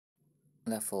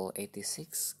Level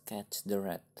 86, catch the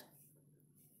rat.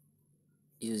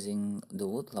 Using the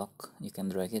wood lock, you can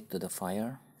drag it to the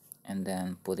fire and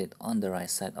then put it on the right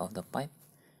side of the pipe.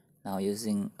 Now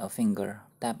using a finger,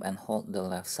 tap and hold the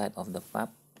left side of the pipe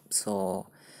so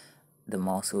the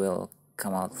mouse will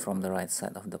come out from the right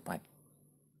side of the pipe.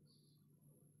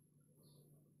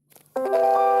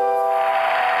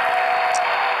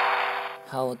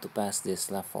 How to pass this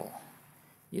level?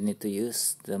 You need to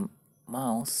use the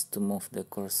mouse to move the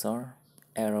cursor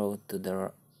arrow to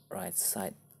the right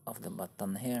side of the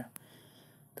button here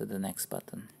to the next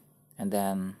button, and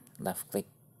then left click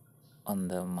on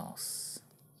the mouse.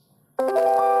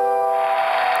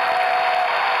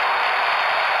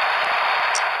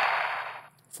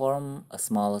 Form a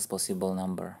smallest possible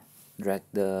number. Drag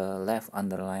the left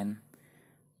underline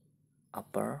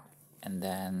upper and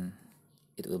then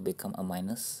it will become a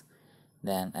minus.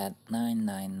 Then add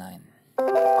 999.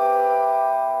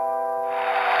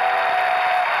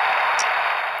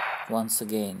 Once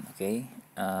again, okay,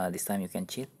 this time you can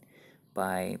cheat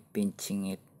by pinching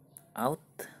it out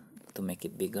to make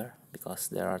it bigger because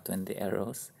there are 20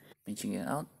 arrows. Pinching it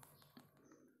out.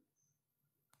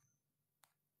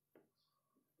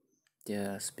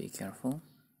 Just be careful.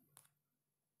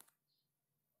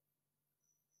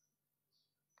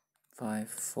 5,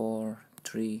 4,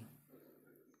 3,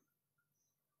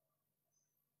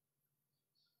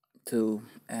 2,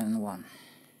 and 1.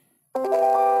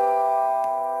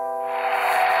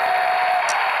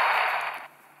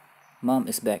 Mom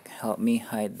is back. Help me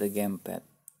hide the gamepad.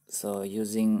 So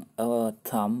using a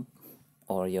thumb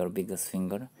or your biggest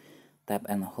finger, tap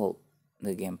and hold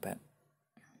the gamepad.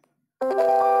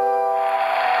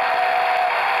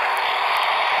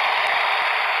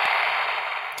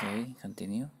 Okay,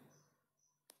 continue.